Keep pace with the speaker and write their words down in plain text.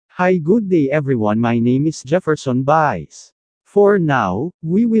Hi, good day everyone. My name is Jefferson Baez. For now,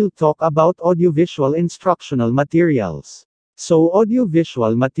 we will talk about audiovisual instructional materials. So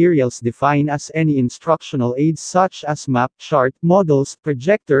audiovisual materials define as any instructional aids such as map, chart, models,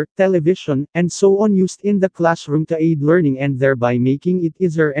 projector, television, and so on used in the classroom to aid learning and thereby making it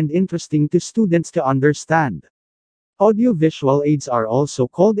easier and interesting to students to understand. Audiovisual aids are also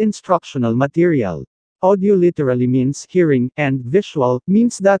called instructional material. Audio literally means hearing, and visual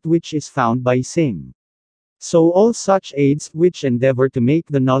means that which is found by seeing. So all such aids, which endeavor to make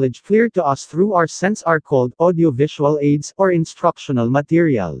the knowledge clear to us through our sense are called audiovisual aids or instructional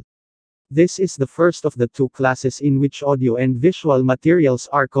material. This is the first of the two classes in which audio and visual materials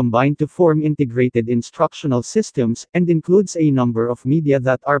are combined to form integrated instructional systems, and includes a number of media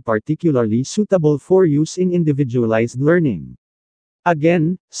that are particularly suitable for use in individualized learning.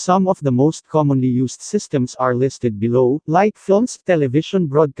 Again, some of the most commonly used systems are listed below, like films, television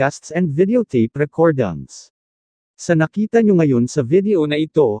broadcasts and videotape recordings. Sa nakita nyo ngayon sa video na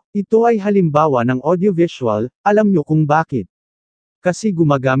ito ay halimbawa ng audiovisual. Alam nyo kung bakit? Kasi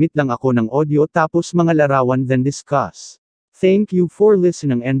gumagamit lang ako ng audio tapos mga larawan then discuss. Thank you for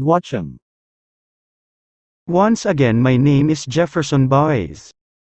listening and watching. Once again, my name is Jefferson Baez.